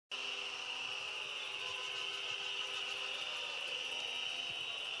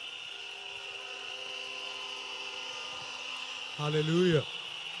Hallelujah.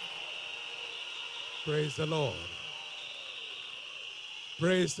 Praise the Lord.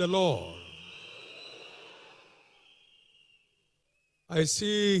 Praise the Lord. I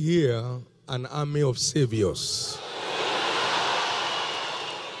see here an army of saviors.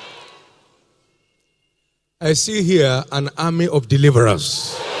 I see here an army of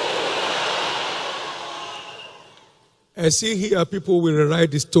deliverers. I see here people will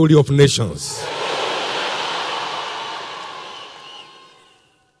rewrite the story of nations.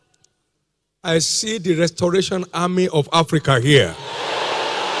 I see the restoration army of Africa here.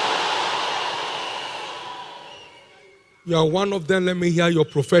 You are one of them. Let me hear your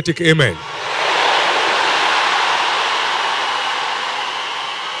prophetic amen.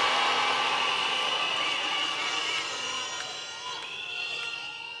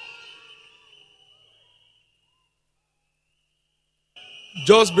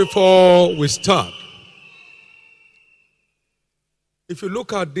 Just before we start, if you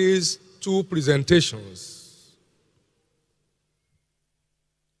look at these two presentations,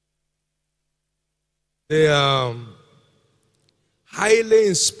 they are highly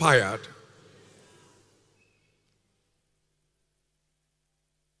inspired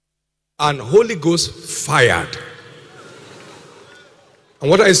and Holy Ghost fired.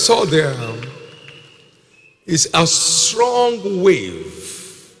 And what I saw there is a strong wave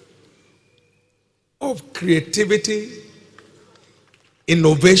of creativity,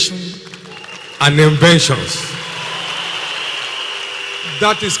 innovation, and inventions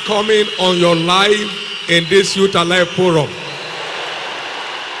that is coming on your life in this Youth Alive Forum.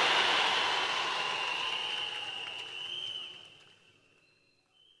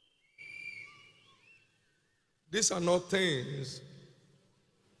 These are not things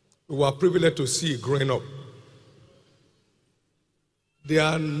we were privileged to see growing up. They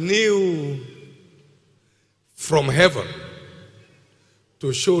are new from heaven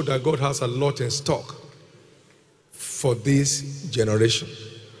to show that God has a lot in stock for this generation.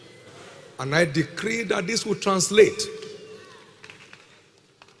 And I decree that this will translate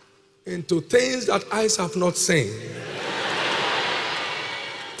into things that eyes have not seen,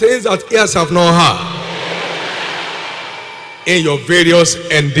 things that ears have not heard in your various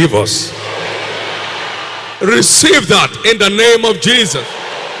endeavors. Receive that in the name of Jesus.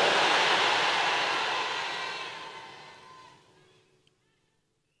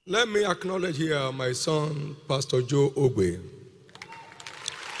 Let me acknowledge here my son, Pastor Joe Ogbe.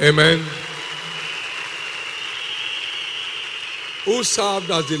 Amen. Who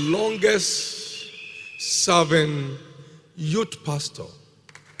served as the longest serving youth pastor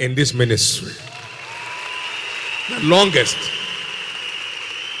in this ministry. The longest.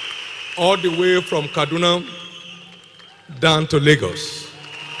 All the way from Kaduna down to Lagos.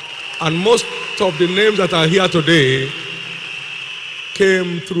 And most of the names that are here today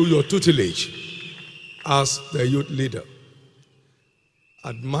came through your tutelage as the youth leader.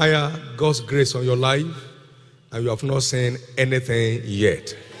 Admire God's grace on your life, and you have not seen anything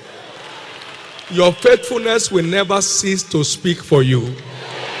yet. Your faithfulness will never cease to speak for you.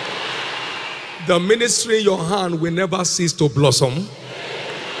 The ministry in your hand will never cease to blossom.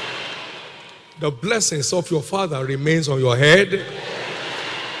 The blessings of your Father remains on your head.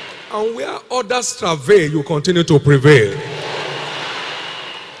 And where others travail, you continue to prevail.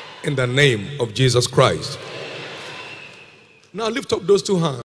 In the name of Jesus Christ. Now lift up those two hands.